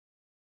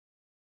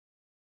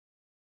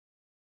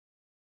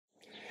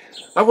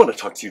I want to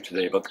talk to you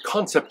today about the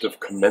concept of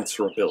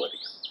commensurability.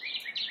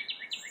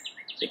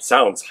 It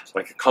sounds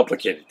like a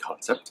complicated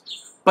concept,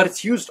 but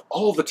it's used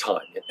all the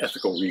time in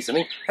ethical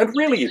reasoning and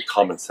really in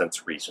common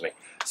sense reasoning.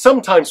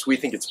 Sometimes we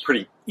think it's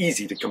pretty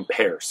easy to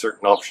compare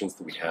certain options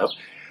that we have.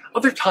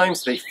 Other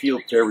times they feel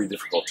very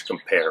difficult to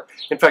compare.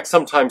 In fact,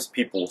 sometimes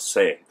people will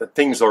say that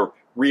things are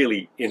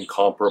really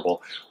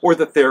incomparable or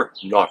that they're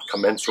not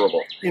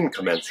commensurable,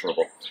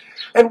 incommensurable.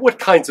 And what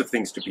kinds of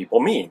things do people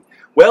mean?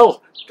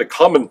 Well, the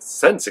common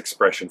sense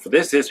expression for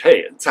this is, hey,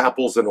 it's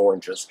apples and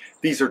oranges.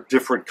 These are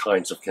different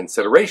kinds of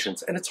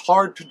considerations, and it's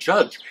hard to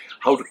judge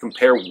how to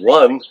compare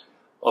one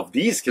of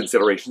these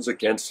considerations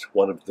against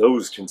one of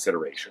those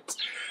considerations.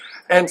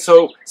 And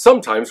so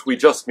sometimes we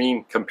just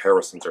mean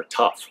comparisons are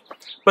tough.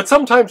 But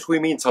sometimes we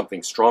mean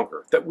something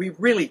stronger, that we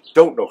really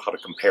don't know how to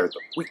compare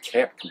them. We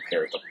can't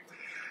compare them.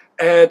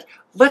 And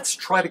let's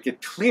try to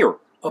get clear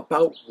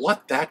about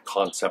what that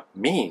concept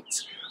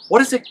means. What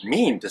does it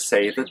mean to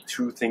say that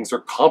two things are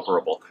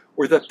comparable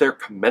or that they're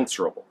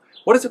commensurable?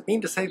 What does it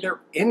mean to say they're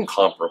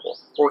incomparable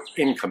or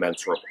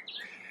incommensurable?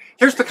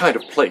 Here's the kind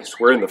of place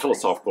where in the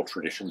philosophical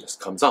tradition this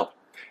comes up.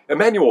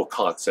 Immanuel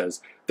Kant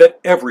says that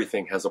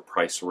everything has a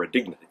price or a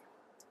dignity.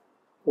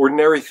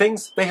 Ordinary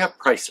things, they have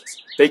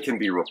prices. They can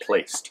be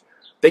replaced.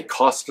 They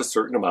cost a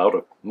certain amount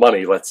of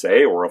money, let's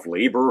say, or of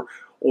labor,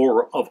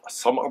 or of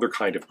some other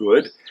kind of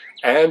good.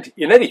 And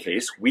in any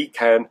case, we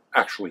can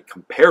actually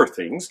compare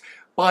things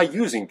by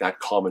using that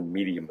common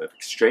medium of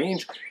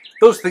exchange.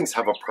 Those things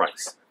have a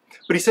price.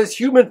 But he says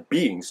human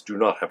beings do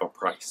not have a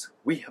price.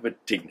 We have a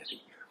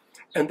dignity.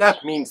 And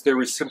that means there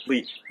is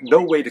simply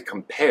no way to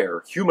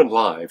compare human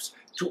lives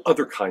to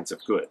other kinds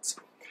of goods.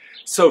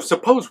 So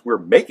suppose we're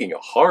making a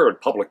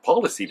hard public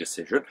policy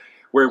decision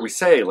where we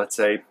say, let's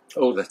say,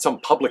 oh, that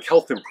some public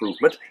health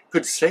improvement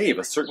could save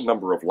a certain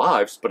number of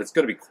lives, but it's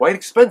going to be quite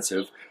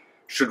expensive.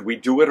 Should we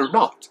do it or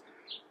not?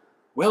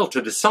 Well,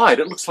 to decide,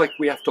 it looks like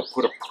we have to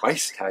put a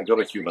price tag on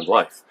a human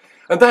life.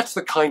 And that's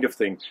the kind of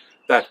thing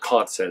that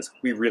Kant says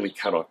we really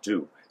cannot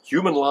do.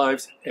 Human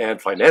lives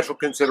and financial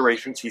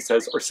considerations, he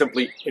says, are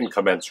simply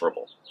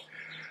incommensurable.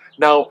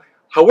 Now,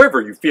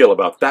 however you feel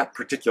about that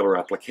particular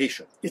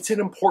application, it's an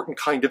important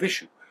kind of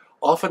issue.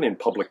 Often in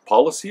public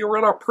policy or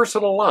in our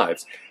personal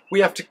lives, we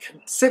have to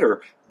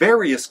consider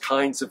various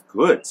kinds of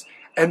goods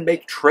and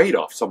make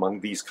trade-offs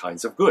among these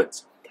kinds of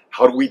goods.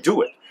 How do we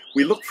do it?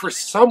 We look for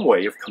some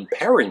way of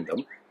comparing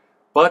them,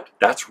 but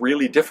that's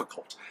really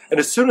difficult. And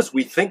as soon as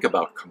we think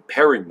about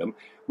comparing them,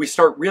 we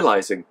start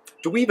realizing,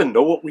 do we even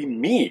know what we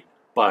mean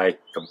by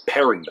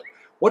comparing them?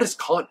 What does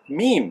Kant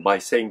mean by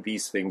saying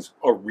these things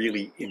are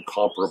really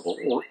incomparable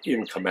or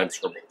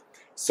incommensurable?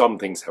 Some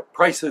things have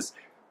prices,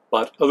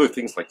 but other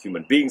things like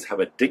human beings have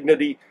a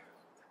dignity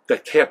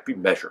that can't be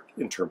measured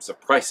in terms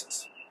of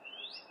prices.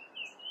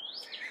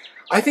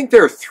 I think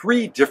there are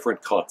three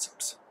different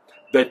concepts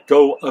that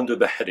go under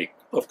the heading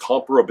of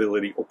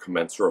comparability or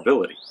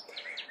commensurability.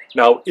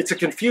 Now, it's a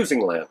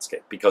confusing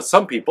landscape because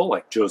some people,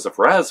 like Joseph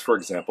Raz, for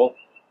example,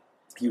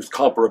 use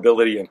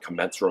comparability and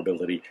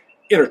commensurability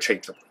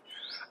interchangeably.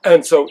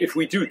 And so if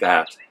we do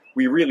that,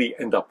 we really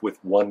end up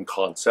with one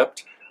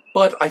concept,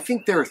 but I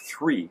think there are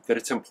three that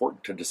it's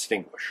important to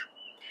distinguish.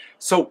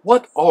 So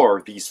what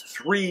are these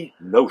three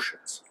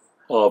notions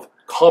of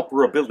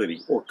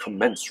comparability or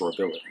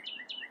commensurability?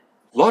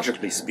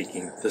 Logically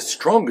speaking, the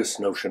strongest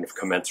notion of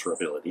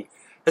commensurability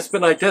has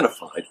been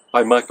identified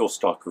by Michael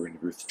Stalker and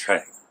Ruth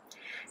Chang.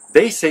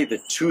 They say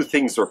that two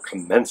things are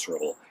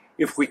commensurable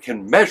if we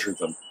can measure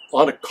them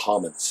on a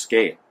common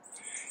scale.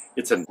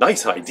 It's a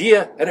nice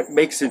idea and it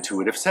makes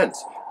intuitive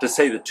sense. To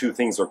say that two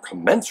things are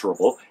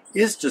commensurable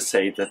is to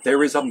say that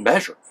there is a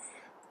measure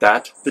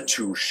that the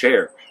two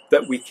share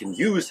that we can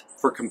use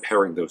for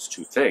comparing those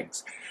two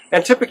things.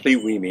 And typically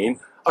we mean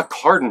a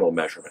cardinal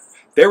measurement.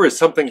 There is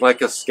something like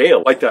a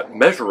scale, like that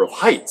measure of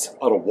heights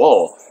on a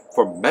wall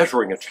for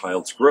measuring a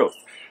child's growth.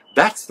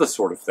 That's the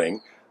sort of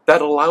thing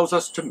that allows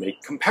us to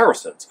make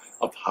comparisons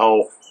of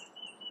how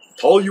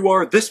tall you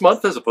are this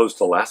month as opposed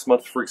to last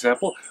month, for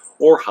example,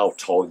 or how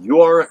tall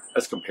you are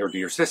as compared to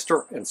your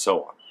sister, and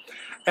so on.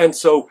 And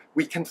so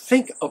we can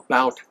think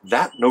about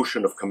that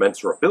notion of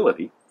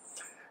commensurability,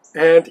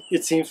 and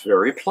it seems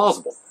very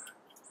plausible.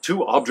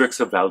 Two objects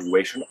of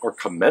valuation are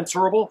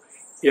commensurable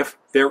if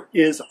there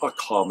is a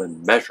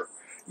common measure,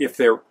 if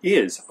there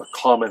is a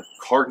common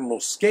cardinal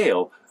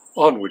scale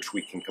on which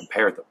we can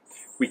compare them.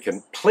 We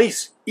can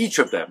place each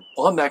of them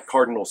on that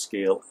cardinal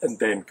scale and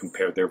then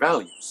compare their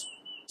values.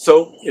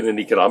 So, in an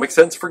economic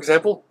sense, for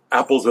example,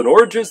 apples and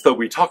oranges, though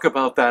we talk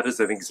about that as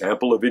an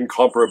example of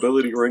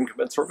incomparability or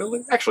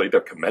incommensurability, actually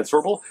they're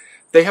commensurable.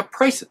 They have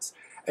prices.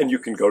 And you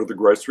can go to the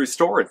grocery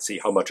store and see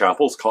how much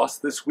apples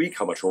cost this week,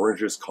 how much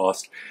oranges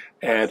cost,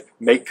 and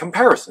make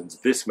comparisons.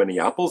 This many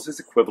apples is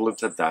equivalent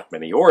to that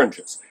many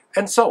oranges,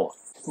 and so on.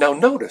 Now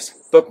notice,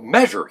 the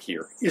measure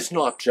here is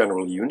not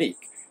generally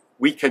unique.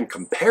 We can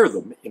compare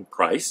them in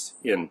price,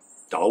 in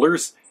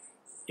dollars,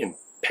 in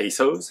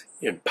pesos,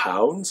 in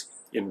pounds,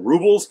 in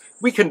rubles.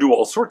 We can do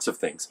all sorts of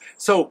things.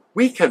 So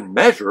we can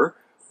measure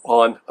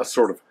on a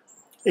sort of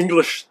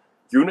English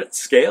unit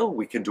scale,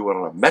 we can do it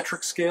on a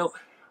metric scale.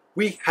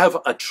 We have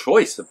a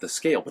choice of the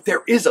scale, but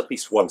there is at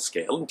least one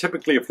scale, and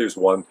typically if there's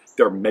one,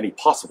 there are many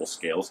possible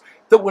scales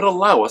that would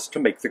allow us to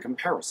make the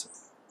comparison.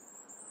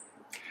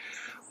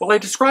 Well, I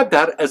describe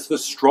that as the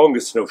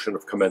strongest notion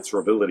of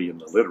commensurability in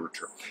the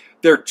literature.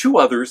 There are two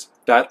others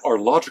that are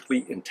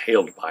logically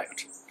entailed by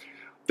it.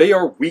 They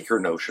are weaker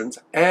notions,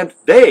 and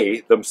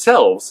they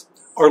themselves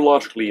are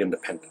logically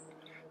independent.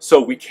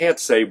 So we can't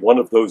say one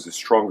of those is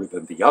stronger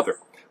than the other,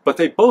 but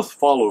they both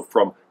follow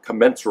from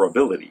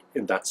commensurability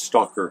in that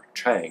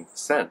Stalker-Chang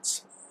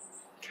sense.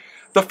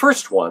 The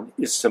first one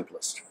is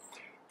simplest.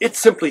 It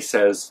simply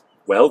says,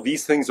 well,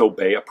 these things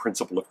obey a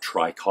principle of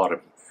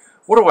trichotomy.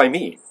 What do I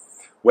mean?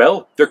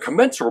 Well, they're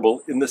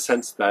commensurable in the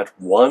sense that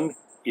one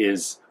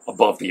is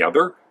above the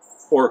other,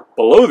 or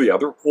below the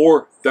other,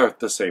 or they're at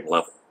the same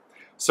level.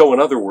 So in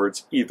other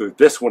words, either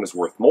this one is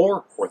worth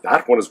more, or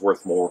that one is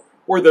worth more,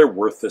 or they're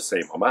worth the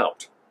same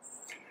amount.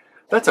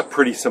 That's a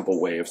pretty simple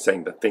way of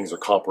saying that things are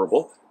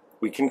comparable.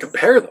 We can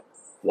compare them.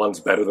 One's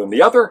better than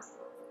the other,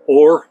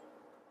 or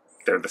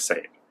they're the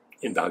same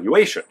in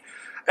valuation.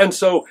 And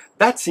so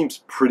that seems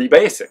pretty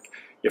basic.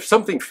 If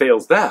something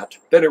fails that,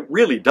 then it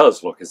really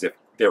does look as if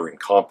they're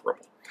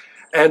incomparable.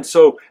 And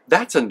so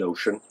that's a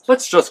notion,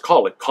 let's just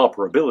call it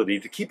comparability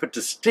to keep it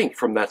distinct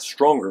from that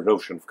stronger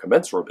notion of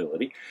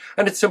commensurability,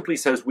 and it simply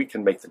says we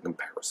can make the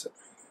comparison.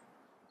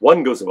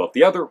 One goes above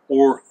the other,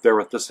 or they're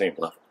at the same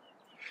level.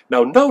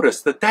 Now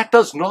notice that that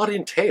does not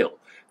entail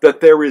that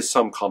there is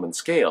some common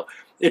scale.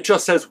 It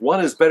just says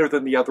one is better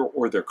than the other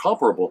or they're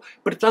comparable,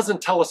 but it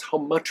doesn't tell us how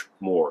much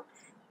more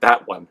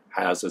that one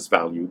has as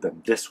value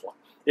than this one.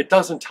 It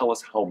doesn't tell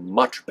us how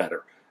much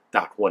better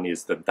that one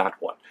is than that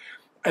one.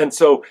 And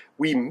so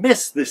we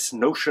miss this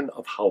notion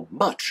of how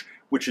much,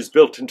 which is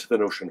built into the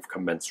notion of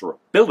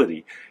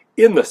commensurability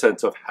in the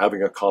sense of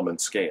having a common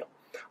scale.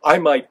 I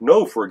might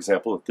know, for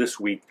example, that this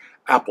week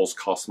apples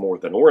cost more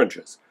than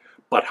oranges,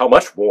 but how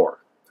much more?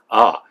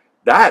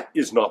 That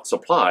is not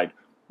supplied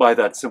by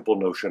that simple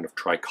notion of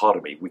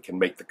trichotomy. We can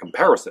make the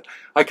comparison.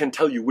 I can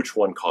tell you which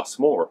one costs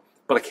more,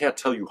 but I can't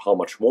tell you how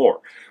much more.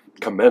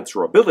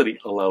 Commensurability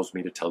allows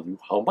me to tell you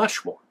how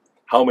much more.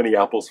 How many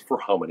apples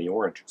for how many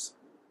oranges.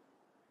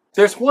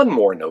 There's one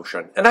more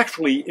notion, and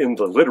actually in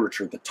the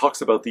literature that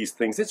talks about these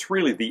things, it's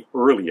really the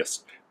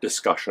earliest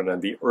discussion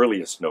and the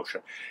earliest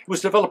notion. It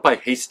was developed by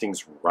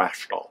Hastings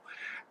Rashdall.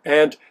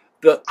 And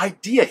the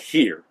idea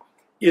here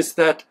is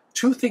that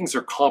two things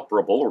are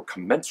comparable or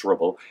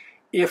commensurable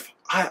if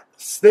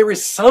there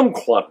is some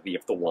quantity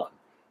of the one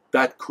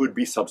that could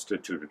be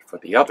substituted for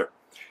the other.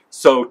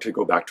 So to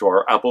go back to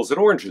our apples and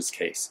oranges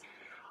case,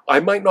 I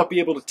might not be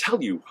able to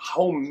tell you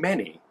how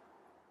many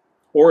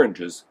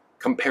oranges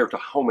compare to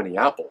how many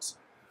apples,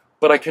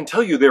 but I can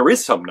tell you there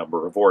is some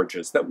number of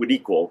oranges that would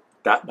equal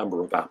that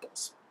number of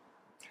apples.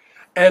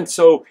 And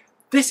so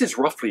this is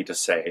roughly to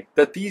say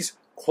that these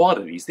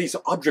quantities, these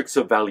objects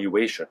of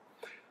valuation,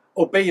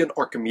 obey an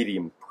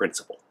Archimedean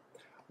principle,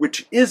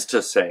 which is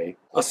to say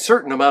a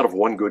certain amount of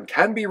one good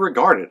can be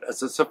regarded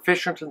as a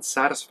sufficient and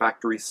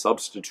satisfactory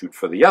substitute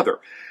for the other,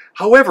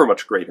 however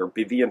much greater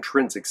be the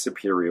intrinsic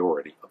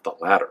superiority of the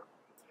latter.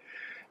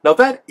 Now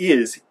that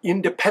is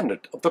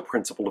independent of the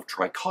principle of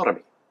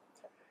trichotomy,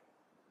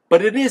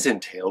 but it is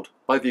entailed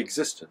by the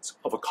existence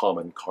of a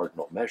common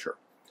cardinal measure.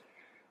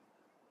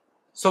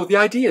 So the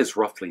idea is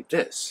roughly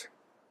this.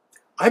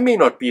 I may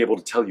not be able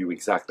to tell you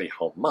exactly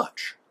how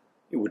much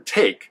it would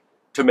take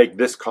to make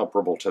this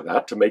comparable to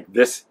that, to make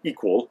this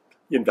equal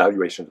in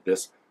valuation to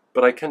this,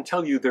 but I can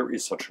tell you there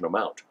is such an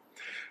amount.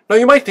 Now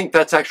you might think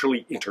that's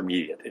actually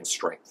intermediate in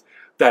strength,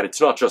 that it's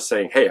not just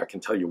saying, hey, I can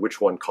tell you which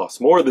one costs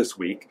more this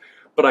week,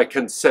 but I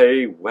can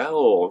say,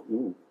 well,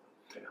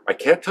 I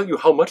can't tell you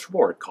how much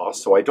more it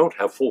costs, so I don't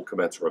have full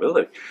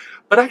commensurability.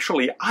 But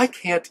actually, I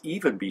can't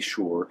even be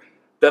sure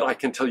that I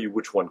can tell you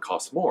which one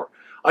costs more.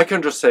 I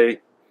can just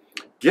say,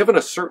 given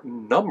a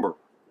certain number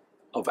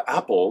of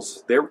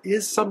apples, there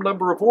is some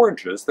number of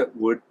oranges that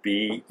would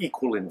be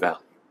equal in value.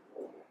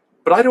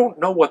 But I don't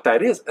know what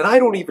that is, and I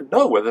don't even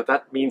know whether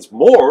that means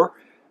more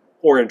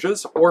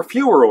oranges or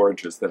fewer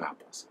oranges than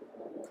apples.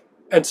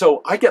 And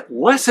so I get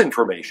less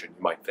information,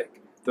 you might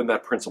think, than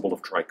that principle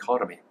of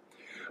trichotomy.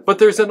 But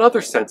there's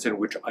another sense in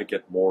which I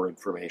get more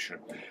information.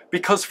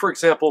 Because, for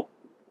example,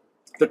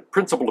 the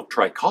principle of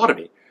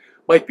trichotomy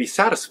might be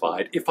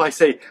satisfied if I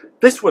say,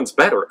 this one's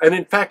better, and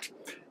in fact,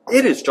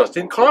 it is just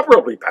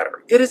incomparably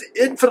better. It is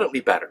infinitely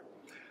better.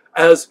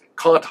 As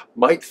Kant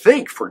might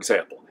think, for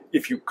example,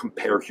 if you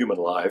compare human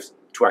lives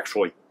to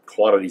actually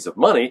quantities of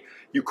money,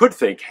 you could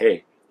think,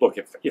 hey, look,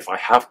 if I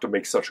have to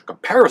make such a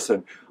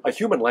comparison, a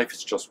human life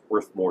is just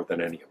worth more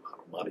than any amount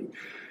of money.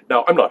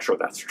 Now, I'm not sure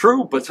that's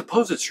true, but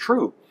suppose it's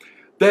true.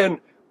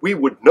 Then we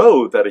would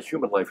know that a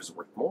human life is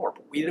worth more,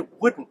 but we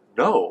wouldn't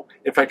know,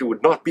 in fact, it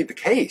would not be the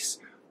case,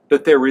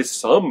 that there is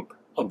some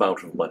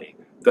amount of money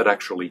that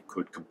actually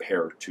could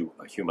compare to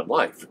a human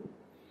life.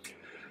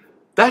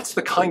 That's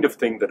the kind of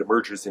thing that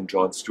emerges in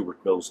John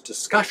Stuart Mill's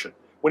discussion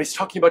when he's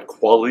talking about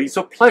qualities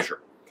of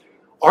pleasure.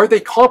 Are they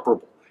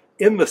comparable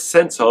in the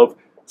sense of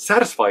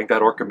satisfying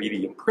that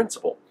Archimedean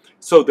principle,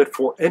 so that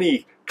for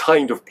any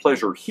kind of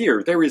pleasure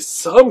here, there is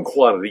some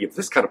quantity of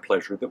this kind of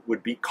pleasure that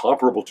would be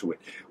comparable to it,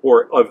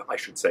 or of, I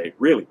should say,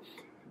 really,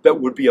 that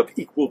would be of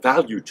equal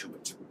value to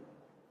it.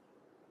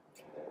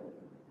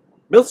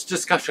 Milt's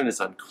discussion is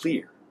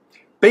unclear.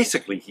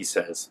 Basically, he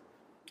says,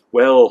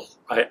 well,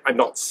 I'm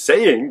not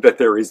saying that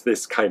there is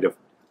this kind of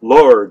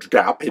large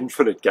gap,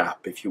 infinite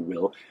gap, if you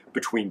will,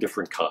 between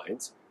different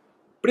kinds,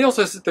 but he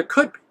also says that there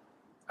could be.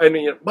 I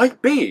mean, it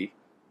might be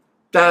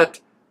that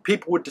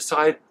people would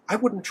decide, I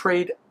wouldn't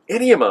trade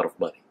any amount of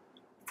money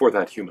for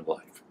that human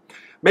life.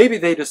 Maybe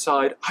they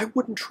decide, I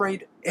wouldn't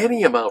trade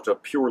any amount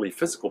of purely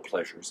physical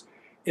pleasures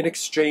in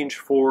exchange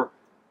for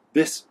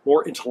this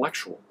more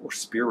intellectual or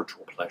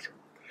spiritual pleasure.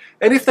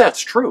 And if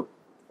that's true,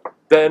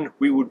 then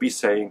we would be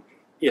saying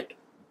it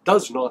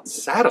does not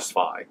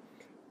satisfy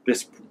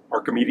this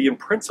Archimedean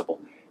principle.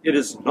 It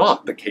is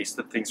not the case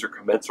that things are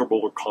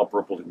commensurable or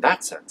comparable in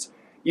that sense,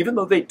 even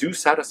though they do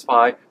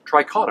satisfy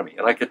trichotomy.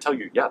 And I could tell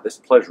you, yeah, this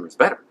pleasure is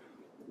better,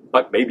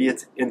 but maybe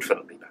it's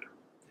infinitely better.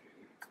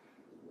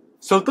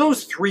 So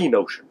those three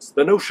notions,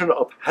 the notion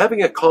of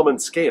having a common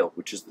scale,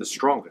 which is the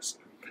strongest,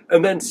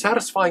 and then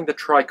satisfying the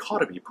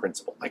trichotomy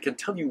principle, I can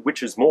tell you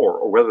which is more,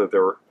 or whether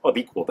they're of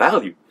equal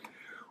value,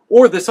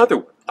 or this other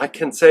one, I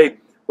can say,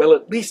 well,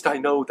 at least I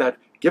know that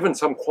given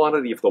some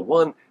quantity of the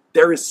one,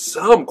 there is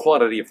some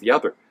quantity of the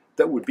other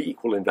that would be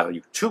equal in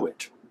value to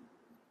it.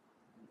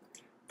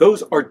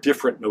 Those are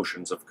different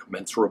notions of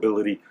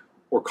commensurability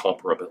or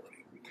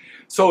comparability.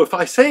 So if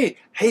I say,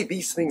 hey,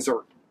 these things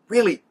are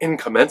really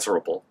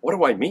incommensurable, what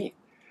do I mean?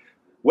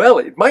 Well,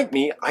 it might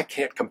mean I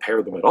can't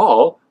compare them at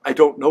all. I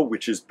don't know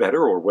which is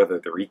better or whether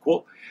they're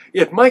equal.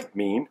 It might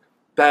mean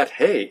that,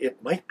 hey,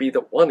 it might be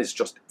that one is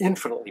just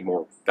infinitely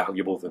more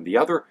valuable than the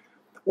other,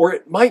 or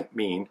it might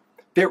mean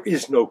there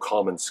is no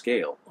common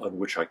scale on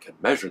which I can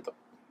measure them.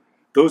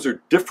 Those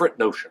are different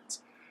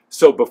notions.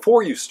 So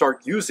before you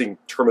start using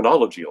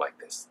terminology like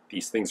this,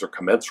 these things are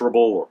commensurable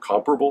or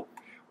comparable,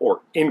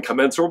 or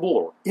incommensurable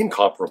or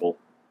incomparable,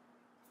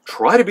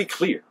 try to be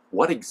clear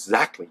what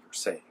exactly you're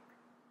saying.